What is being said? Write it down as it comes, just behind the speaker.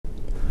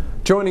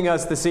Joining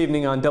us this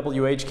evening on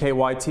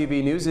WHKY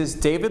TV News is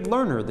David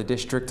Lerner, the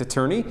District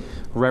Attorney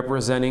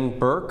representing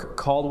Burke,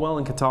 Caldwell,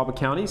 and Catawba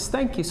counties.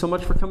 Thank you so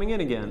much for coming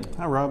in again.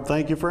 Hi, Rob.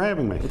 Thank you for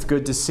having me. It's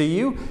good to see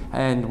you.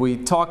 And we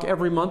talk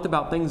every month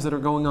about things that are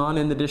going on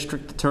in the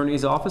District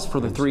Attorney's office for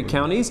the three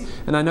counties.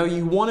 And I know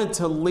you wanted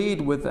to lead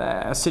with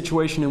a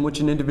situation in which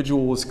an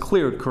individual was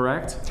cleared,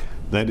 correct?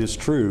 That is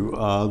true.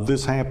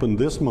 This happened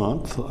this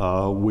month.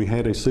 We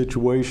had a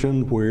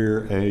situation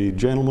where a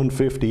gentleman,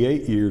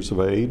 58 years of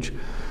age,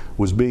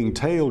 was being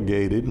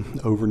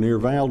tailgated over near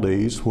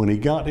Valdez. When he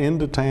got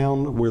into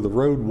town where the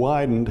road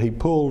widened, he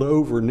pulled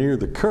over near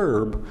the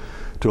curb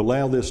to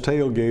allow this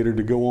tailgater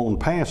to go on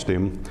past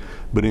him.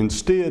 But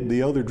instead,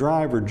 the other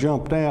driver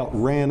jumped out,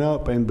 ran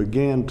up, and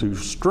began to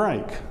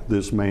strike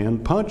this man,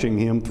 punching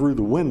him through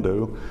the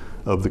window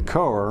of the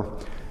car.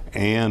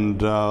 And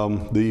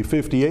the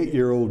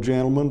 58-year-old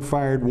gentleman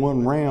fired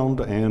one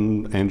round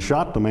and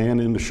shot the man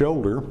in the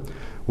shoulder,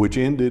 which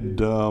ended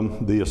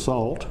the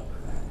assault.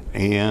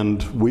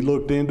 And we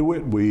looked into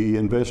it. We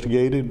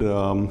investigated.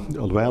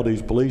 The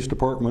Valdez Police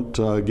Department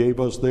gave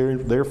us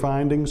their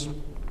findings,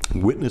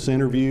 witness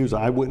interviews,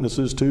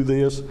 eyewitnesses to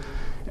this,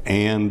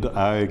 and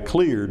I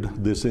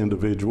cleared this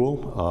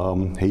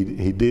individual.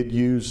 He did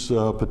use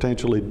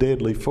potentially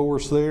deadly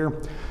force there,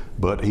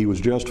 but he was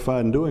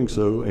justified in doing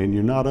so, and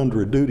you're not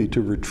under a duty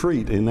to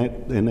retreat in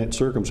that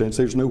circumstance.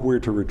 There's nowhere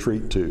to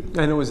retreat to.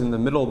 And it was in the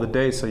middle of the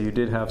day, so you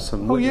did have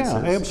some witnesses.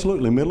 Oh yeah,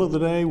 absolutely. Middle of the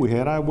day, we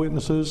had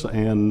eyewitnesses,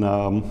 and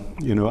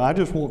you know, I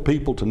just want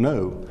people to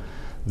know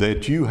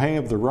that you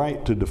have the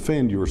right to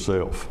defend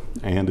yourself.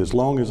 And as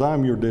long as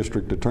I'm your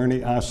district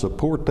attorney, I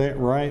support that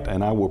right,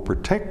 and I will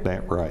protect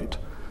that right.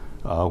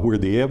 Where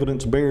the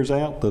evidence bears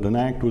out that an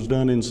act was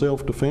done in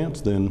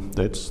self-defense, then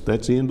that's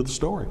the end of the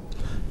story.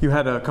 You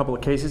had a couple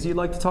of cases you'd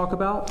like to talk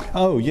about?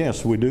 Oh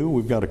yes, we do.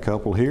 We've got a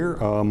couple here.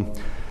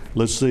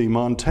 Let's see,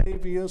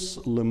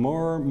 Montavious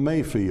Lamar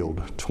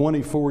Mayfield,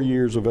 24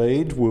 years of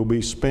age, will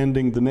be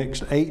spending the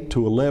next 8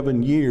 to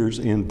 11 years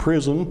in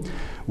prison.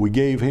 We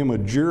gave him a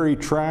jury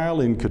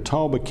trial in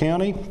Catawba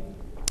County.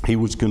 He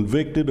was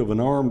convicted of an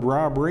armed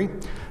robbery.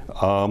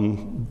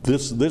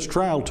 This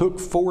trial took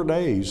 4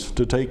 days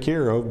to take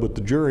care of, but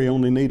the jury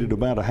only needed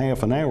about a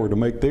half an hour to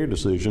make their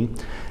decision.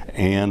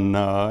 And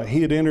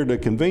he had entered a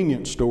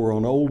convenience store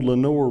on Old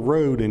Lenore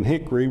Road in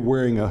Hickory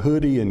wearing a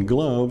hoodie and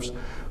gloves,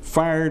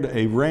 fired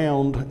a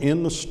round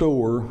in the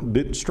store,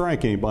 didn't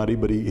strike anybody,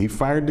 but he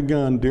fired the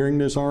gun during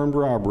this armed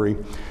robbery,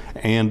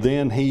 and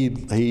then he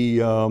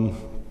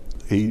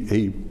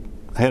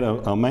had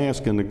a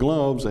mask and the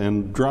gloves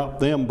and dropped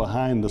them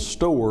behind the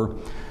store.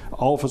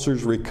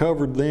 Officers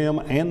recovered them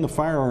and the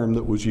firearm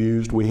that was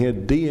used. We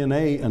had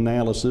DNA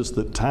analysis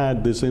that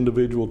tied this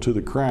individual to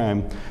the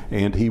crime,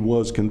 and he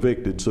was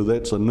convicted. So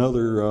that's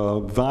another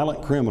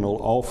violent criminal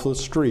off the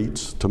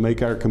streets to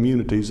make our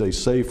communities a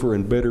safer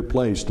and better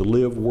place to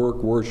live,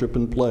 work, worship,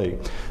 and play.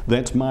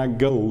 That's my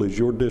goal as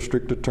your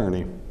district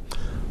attorney.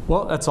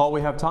 Well, that's all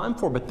we have time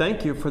for, but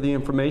thank you for the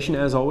information.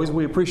 As always,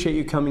 we appreciate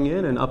you coming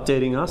in and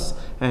updating us,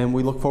 and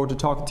we look forward to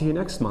talking to you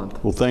next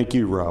month. Well, thank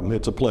you, Rob.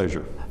 It's a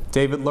pleasure.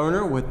 David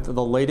Lerner with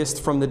the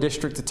latest from the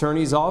District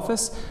Attorney's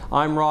Office.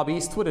 I'm Rob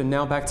Eastwood, and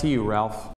now back to you, Ralph.